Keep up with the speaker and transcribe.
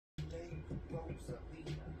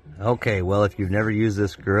Okay, well, if you've never used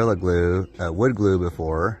this Gorilla Glue, wood glue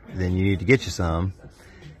before, then you need to get you some.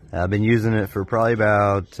 I've been using it for probably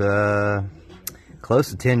about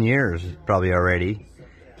close to 10 years probably already.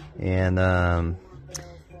 And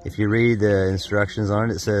if you read the instructions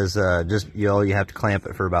on it, it says you have to clamp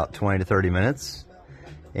it for about 20 to 30 minutes.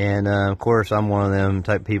 And of course, I'm one of them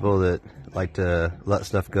type people that like to let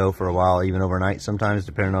stuff go for a while, even overnight sometimes,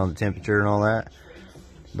 depending on the temperature and all that.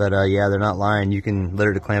 But yeah, they're not lying. You can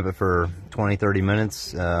literally clamp it for 20, 30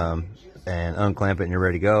 minutes and unclamp it and you're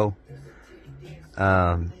ready to go.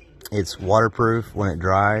 It's waterproof when it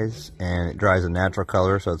dries, and it dries a natural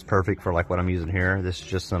color, so it's perfect for like what I'm using here. This is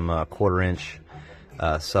just some 1/4 inch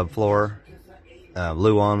subfloor,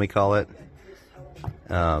 Luan we call it.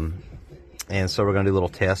 And so we're going to do a little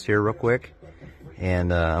test here real quick.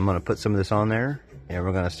 And I'm going to put some of this on there, and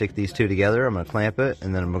we're going to stick these two together. I'm going to clamp it,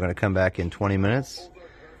 and then we're going to come back in 20 minutes.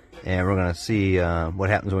 And we're going to see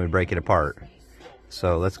what happens when we break it apart.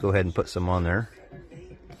 So let's go ahead and put some on there.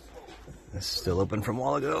 It's still open from a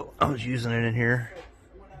while ago. I was using it in here.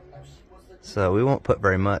 So we won't put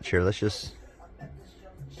very much here. Let's just...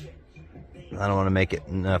 I don't want to make it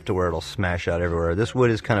enough to where it'll smash out everywhere. This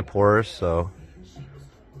wood is kind of porous, so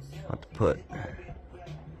I'll have to put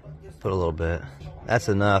a little bit. That's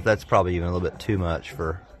enough. That's probably even a little bit too much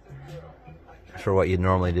for what you'd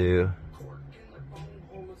normally do.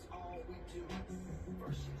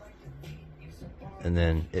 And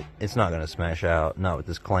then it's not going to smash out, not with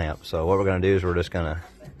this clamp. So what we're going to do is we're just going to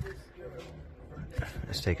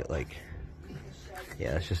take it like,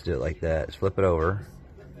 yeah, let's just do it like that. Just flip it over,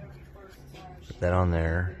 put that on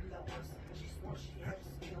there,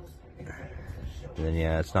 and then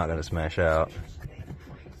yeah, it's not going to smash out.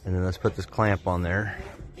 And then let's put this clamp on there.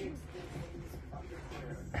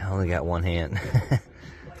 I only got one hand.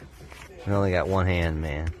 I only got one hand,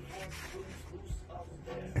 man.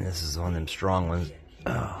 And this is one of them strong ones.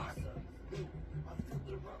 Oh.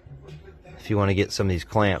 If you want to get some of these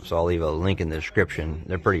clamps, I'll leave a link in the description.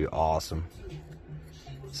 They're pretty awesome.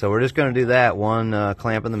 So we're just going to do that one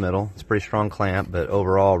clamp in the middle. It's a pretty strong clamp, but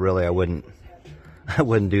overall, really, I wouldn't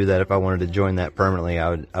do that if I wanted to join that permanently.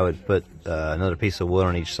 I would put another piece of wood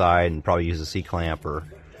on each side and probably use a C-clamp or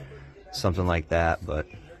something like that. But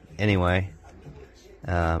anyway,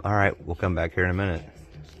 all right, we'll come back here in a minute.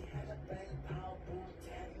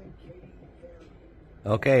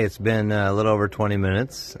 Okay, it's been a little over 20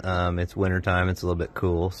 minutes. It's winter time, it's a little bit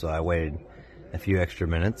cool, so I waited a few extra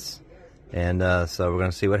minutes. And so we're going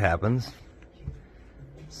to see what happens.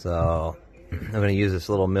 So I'm going to use this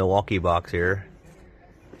little Milwaukee box here.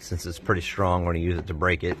 Since it's pretty strong, we're going to use it to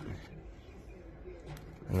break it.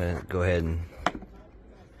 I'm going to go ahead and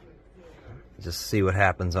just see what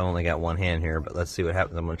happens. I only got one hand here, but let's see what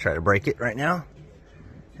happens. I'm going to try to break it right now,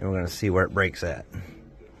 and we're going to see where it breaks at.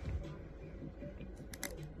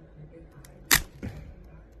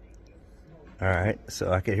 Alright,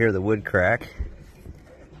 so I could hear the wood crack,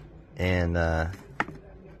 and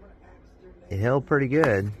it held pretty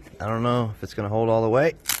good. I don't know if it's going to hold all the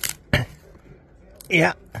way.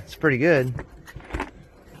 Yeah, it's pretty good.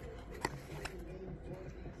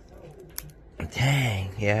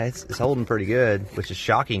 Dang, yeah, it's holding pretty good, which is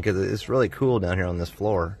shocking because it's really cool down here on this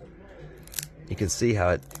floor. You can see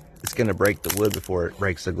how it's going to break the wood before it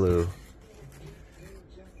breaks the glue.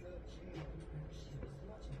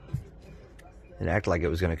 It acted like it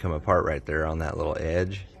was going to come apart right there on that little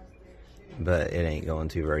edge, but it ain't going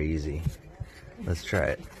to very easy. Let's try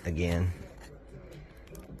it again.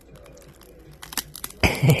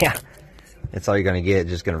 Yeah, that's all you're going to get. It's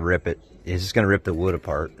just going to rip it. It's just going to rip the wood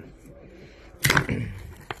apart.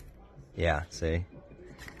 Yeah, see?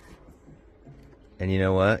 And you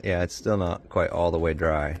know what? Yeah, it's still not quite all the way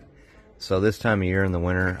dry. So this time of year in the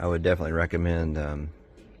winter, I would definitely recommend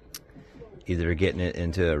either getting it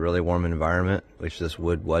into a really warm environment, which this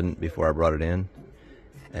wood wasn't before I brought it in,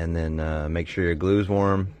 and then make sure your glue's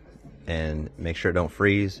warm and make sure it don't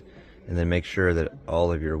freeze, and then make sure that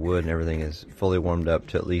all of your wood and everything is fully warmed up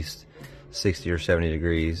to at least 60 or 70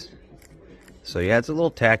 degrees. So yeah, it's a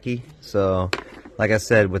little tacky. So like I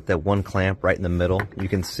said, with that one clamp right in the middle, you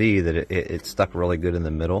can see that it stuck really good in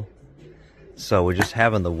the middle. So with just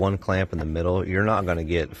having the one clamp in the middle, you're not going to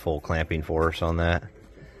get full clamping force on that.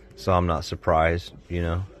 So I'm not surprised, you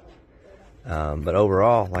know. But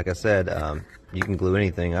overall, like I said, you can glue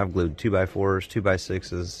anything. I've glued 2x4s,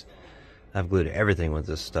 2x6s. I've glued everything with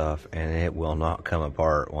this stuff, and it will not come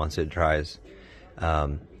apart once it dries.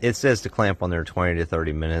 It says to clamp on there 20 to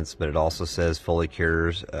 30 minutes, but it also says fully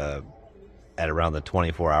cures at around the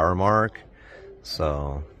 24-hour mark.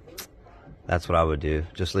 So that's what I would do.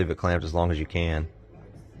 Just leave it clamped as long as you can.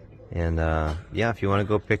 And yeah, if you want to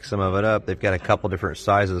go pick some of it up, they've got a couple different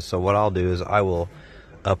sizes. So what I'll do is I will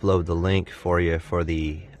upload the link for you for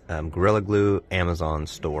the Gorilla Glue Amazon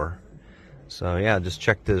store. So yeah, just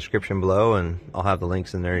check the description below and I'll have the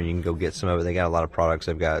links in there and you can go get some of it. They got a lot of products.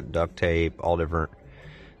 They've got duct tape, all different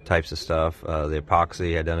types of stuff. The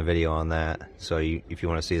epoxy, I've done a video on that. So if you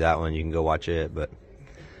want to see that one, you can go watch it. But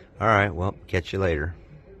all right, well, catch you later.